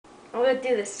I'm gonna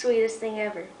do the sweetest thing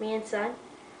ever. Me and son,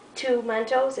 2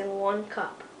 Mentos in 1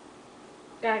 cup.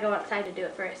 Gotta go outside to do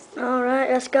it first. Alright,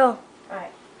 let's go.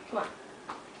 Alright, come on.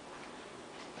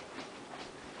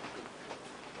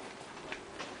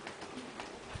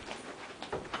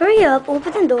 Hurry up,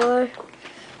 open the door.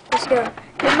 Let's go.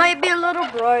 It might be a little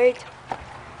bright.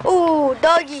 Ooh,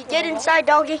 doggy, get inside,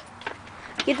 doggy.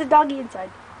 Get the doggy inside.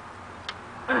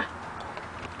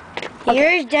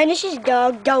 Here's Dennis's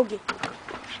dog, Doggy.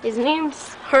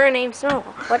 Her name's Snow.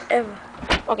 Whatever.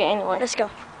 Okay, anyway. Let's go.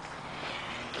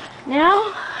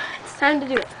 Now, it's time to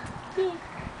do it.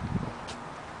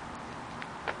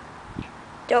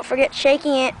 Don't forget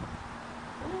shaking it.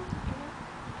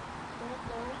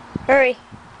 Hurry.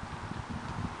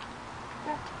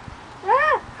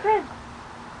 Ah, good.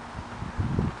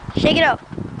 Shake it up.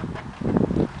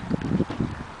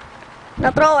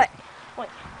 Now throw it. Wait.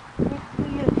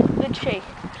 Good shake.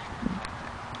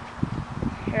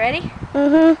 You ready?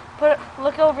 Mm-hmm.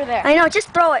 Look over there. I know, just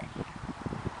throw it.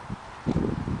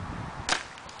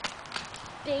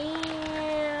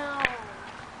 Damn.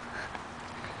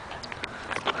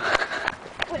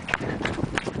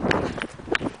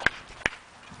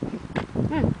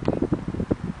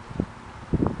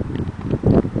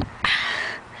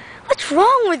 What's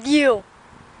wrong with you?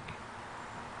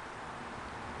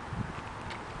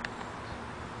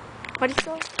 What is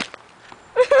that?